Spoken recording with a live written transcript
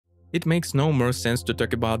It makes no more sense to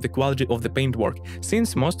talk about the quality of the paintwork,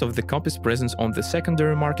 since most of the copies present on the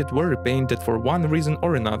secondary market were repainted for one reason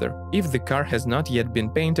or another. If the car has not yet been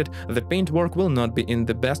painted, the paintwork will not be in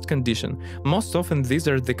the best condition. Most often these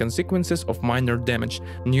are the consequences of minor damage,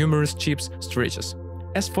 numerous chips, scratches.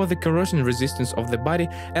 As for the corrosion resistance of the body,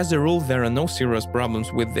 as a rule there are no serious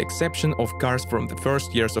problems with the exception of cars from the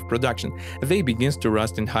first years of production. They begin to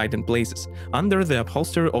rust and hide in places, under the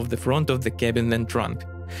upholstery of the front of the cabin and trunk.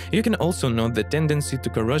 You can also note the tendency to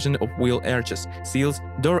corrosion of wheel arches, seals,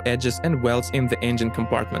 door edges and welds in the engine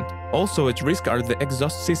compartment. Also at risk are the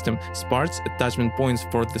exhaust system, sparks, attachment points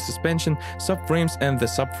for the suspension, subframes and the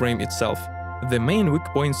subframe itself. The main weak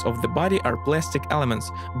points of the body are plastic elements,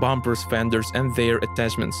 bumpers, fenders and their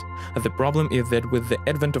attachments. The problem is that with the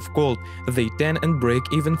advent of cold, they tend and break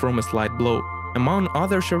even from a slight blow. Among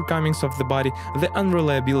other shortcomings of the body, the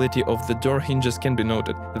unreliability of the door hinges can be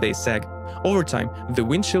noted. They sag. Over time, the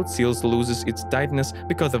windshield seals loses its tightness.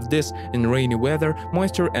 Because of this, in rainy weather,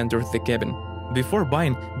 moisture enters the cabin. Before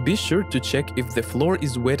buying, be sure to check if the floor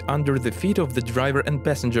is wet under the feet of the driver and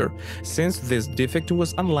passenger, since this defect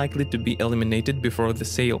was unlikely to be eliminated before the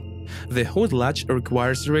sale. The hood latch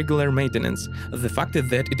requires regular maintenance, the fact is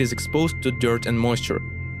that it is exposed to dirt and moisture.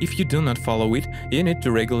 If you do not follow it, you need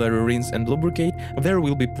to regularly rinse and lubricate, there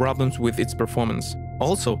will be problems with its performance.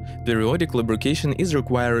 Also, periodic lubrication is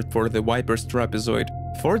required for the wipers trapezoid.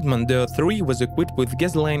 Ford Mondeo III was equipped with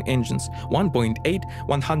gasoline engines 1.8,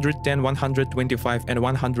 110, 125 and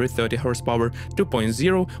 130 horsepower,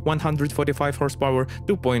 2.0, 145 horsepower,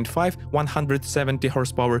 2.5, 170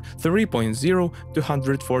 horsepower, 3.0,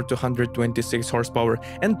 204, 226 horsepower,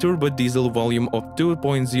 and turbo diesel volume of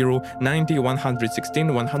 2.0, 90,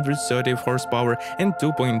 116, 130 horsepower, and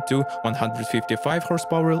 2.2, 155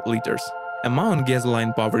 horsepower liters. Among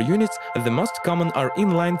gasoline power units, the most common are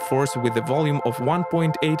inline fours with a volume of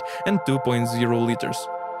 1.8 and 2.0 liters.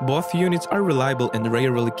 Both units are reliable and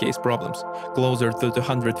rarely cause problems. Closer to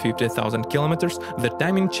 250,000 kilometers, the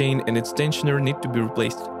timing chain and its tensioner need to be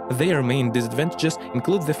replaced. Their main disadvantages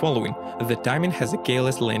include the following: the timing has a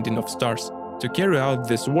careless landing of stars. To carry out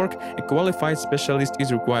this work, a qualified specialist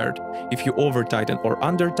is required. If you over-tighten or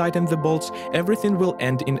under-tighten the bolts, everything will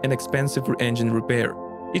end in an expensive engine repair.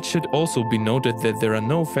 It should also be noted that there are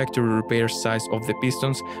no factory repair size of the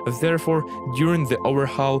pistons, therefore, during the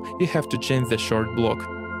overhaul, you have to change the short block.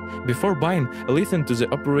 Before buying, listen to the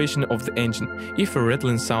operation of the engine. If a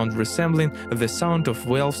rattling sound resembling the sound of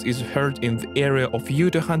valves is heard in the area of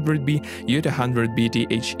U200B, U200B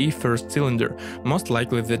THE first cylinder, most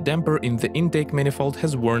likely the damper in the intake manifold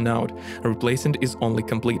has worn out. Replacement is only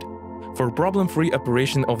complete. For problem-free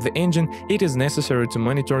operation of the engine, it is necessary to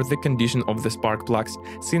monitor the condition of the spark plugs,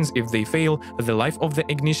 since if they fail, the life of the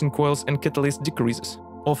ignition coils and catalyst decreases.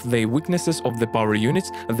 Of the weaknesses of the power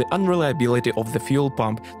units, the unreliability of the fuel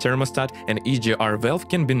pump, thermostat and EGR valve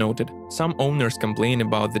can be noted. Some owners complain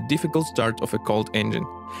about the difficult start of a cold engine.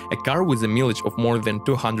 A car with a mileage of more than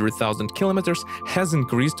 200,000 kilometers has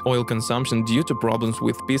increased oil consumption due to problems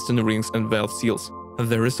with piston rings and valve seals.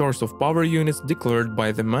 The resource of power units declared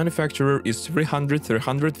by the manufacturer is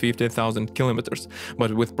 350,000 kilometers,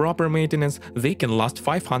 but with proper maintenance they can last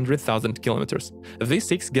 500,000 kilometers. The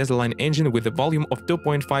 6 gasoline engine with a volume of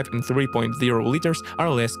 2.5 and 3.0 liters are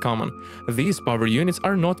less common. These power units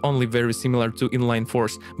are not only very similar to inline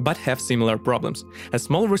fours, but have similar problems. A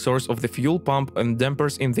small resource of the fuel pump and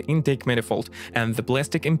dampers in the intake manifold, and the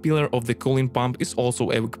plastic impeller of the cooling pump is also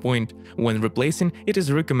a weak point. When replacing, it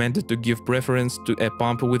is recommended to give preference to a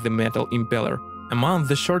pump with a metal impeller. Among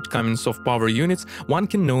the shortcomings of power units, one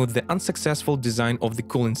can note the unsuccessful design of the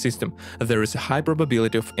cooling system. There is a high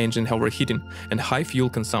probability of engine overheating and high fuel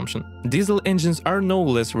consumption. Diesel engines are no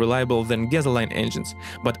less reliable than gasoline engines,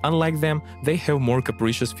 but unlike them, they have more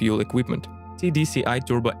capricious fuel equipment. TDCi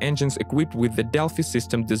turbo engines equipped with the Delphi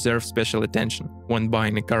system deserve special attention. When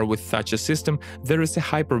buying a car with such a system, there is a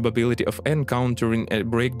high probability of encountering a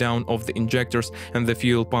breakdown of the injectors and the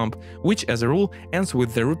fuel pump, which as a rule ends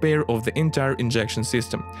with the repair of the entire injection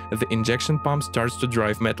system. The injection pump starts to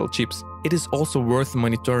drive metal chips. It is also worth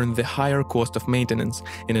monitoring the higher cost of maintenance.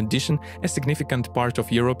 In addition, a significant part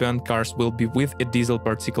of European cars will be with a diesel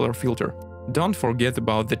particulate filter. Don't forget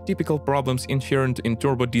about the typical problems inherent in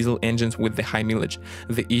turbo diesel engines with the high mileage,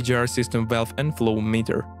 the EGR system valve and flow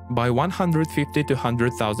meter. By 150 to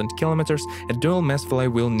 100,000 kilometers, a dual mass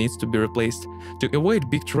flywheel needs to be replaced. To avoid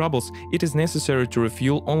big troubles, it is necessary to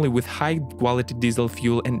refuel only with high-quality diesel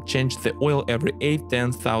fuel and change the oil every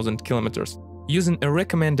 8–10,000 kilometers. Using a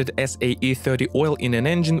recommended SAE 30 oil in an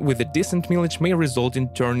engine with a decent mileage may result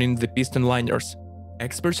in turning the piston liners.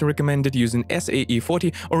 Experts recommended using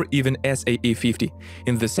SAE40 or even SAE50.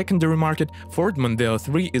 In the secondary market, Ford Mondeo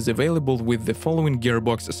III is available with the following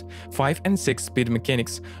gearboxes: 5 and 6 speed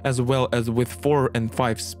mechanics, as well as with 4 and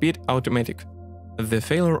 5 speed automatic. The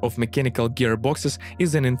failure of mechanical gearboxes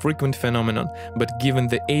is an infrequent phenomenon, but given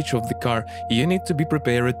the age of the car, you need to be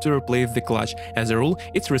prepared to replace the clutch. As a rule,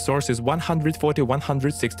 its resource is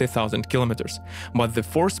 140–160,000 kilometers. But the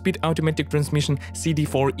 4-speed automatic transmission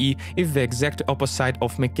CD4E is the exact opposite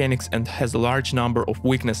of mechanics and has a large number of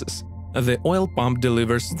weaknesses. The oil pump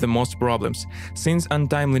delivers the most problems, since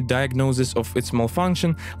untimely diagnosis of its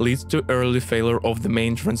malfunction leads to early failure of the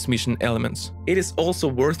main transmission elements. It is also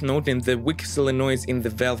worth noting the weak solenoids in the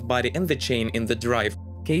valve body and the chain in the drive.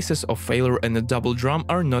 Cases of failure in a double drum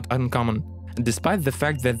are not uncommon. Despite the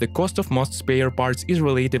fact that the cost of most spare parts is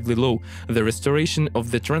relatively low, the restoration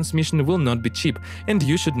of the transmission will not be cheap, and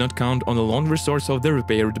you should not count on a long resource of the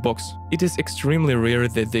repaired box. It is extremely rare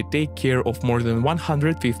that they take care of more than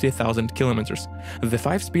 150,000 kilometers. The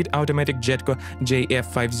 5-speed automatic Jetco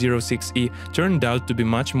JF506E turned out to be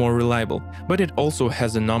much more reliable, but it also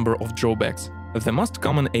has a number of drawbacks. The most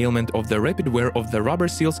common ailment of the rapid wear of the rubber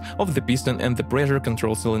seals of the piston and the pressure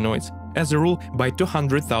control solenoids. As a rule, by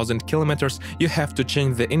 200,000 kilometers, you have to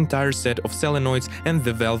change the entire set of solenoids and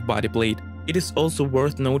the valve body plate. It is also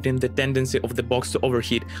worth noting the tendency of the box to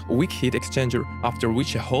overheat, weak heat exchanger, after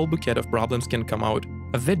which a whole bouquet of problems can come out.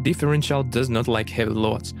 The differential does not like heavy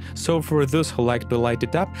loads, so for those who like to light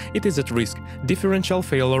it up, it is at risk. Differential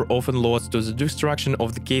failure often leads to the destruction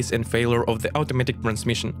of the case and failure of the automatic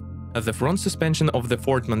transmission. The front suspension of the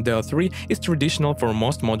Ford Mondeo III is traditional for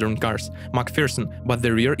most modern cars, McPherson, but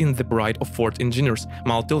the rear is the pride of Ford engineers,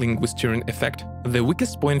 multi-link with steering effect. The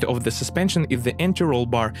weakest point of the suspension is the anti-roll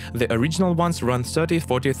bar. The original ones run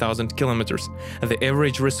 30–40,000 kilometers. The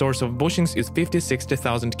average resource of bushings is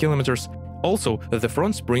 50–60,000 kilometers. Also, the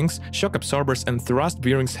front springs, shock absorbers and thrust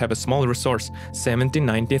bearings have a small resource,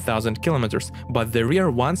 70–90,000 kilometers, but the rear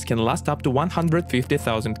ones can last up to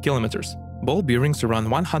 150,000 kilometers. Ball bearings run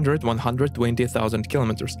 100–120,000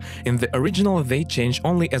 kilometers. In the original, they change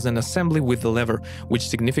only as an assembly with the lever, which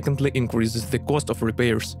significantly increases the cost of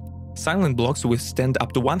repairs. Silent blocks withstand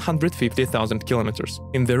up to 150,000 kilometers.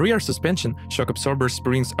 In the rear suspension, shock absorber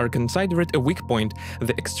springs are considered a weak point.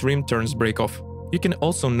 The extreme turns break off. You can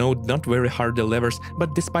also note not very hardy levers,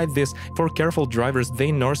 but despite this, for careful drivers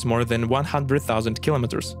they nurse more than 100,000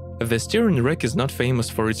 kilometers. The steering rack is not famous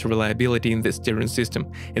for its reliability in the steering system.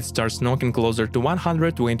 It starts knocking closer to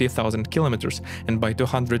 120,000 kilometers, and by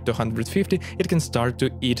 200–250 it can start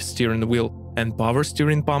to eat steering wheel. And power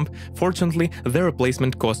steering pump, fortunately, the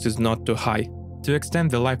replacement cost is not too high. To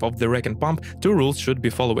extend the life of the rack and pump, 2 rules should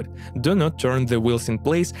be followed. Do not turn the wheels in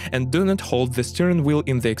place and do not hold the steering wheel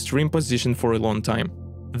in the extreme position for a long time.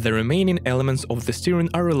 The remaining elements of the steering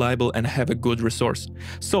are reliable and have a good resource.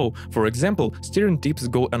 So, for example, steering tips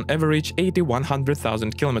go on average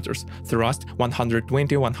 80–100,000 kilometers, thrust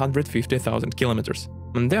 120–150,000 kilometers.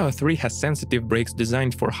 Mondeo III has sensitive brakes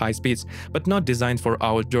designed for high speeds, but not designed for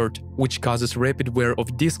our dirt, which causes rapid wear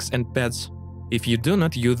of discs and pads. If you do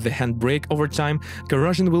not use the handbrake over time,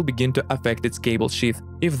 corrosion will begin to affect its cable sheath.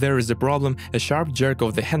 If there is a problem, a sharp jerk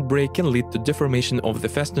of the handbrake can lead to deformation of the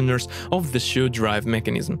fasteners of the shoe drive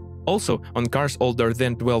mechanism. Also, on cars older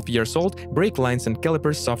than 12 years old, brake lines and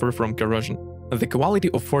calipers suffer from corrosion. The quality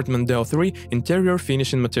of Ford Mondeo III interior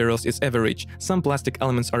finishing materials is average. Some plastic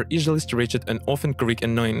elements are easily stretched and often creak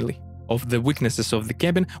annoyingly. Of the weaknesses of the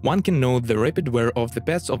cabin, one can note the rapid wear of the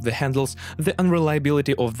pads of the handles, the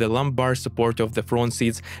unreliability of the lumbar support of the front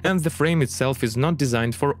seats, and the frame itself is not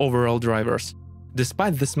designed for overall drivers.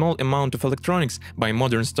 Despite the small amount of electronics by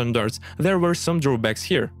modern standards, there were some drawbacks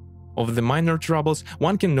here. Of the minor troubles,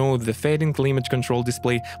 one can note the fading climate control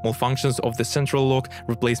display, malfunctions of the central lock,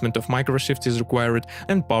 replacement of microshifts is required,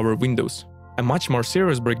 and power windows. A much more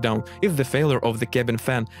serious breakdown is the failure of the cabin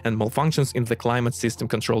fan and malfunctions in the climate system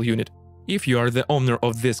control unit. If you are the owner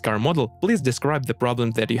of this car model, please describe the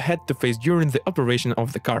problem that you had to face during the operation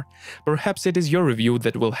of the car. Perhaps it is your review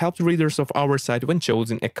that will help readers of our site when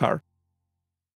choosing a car.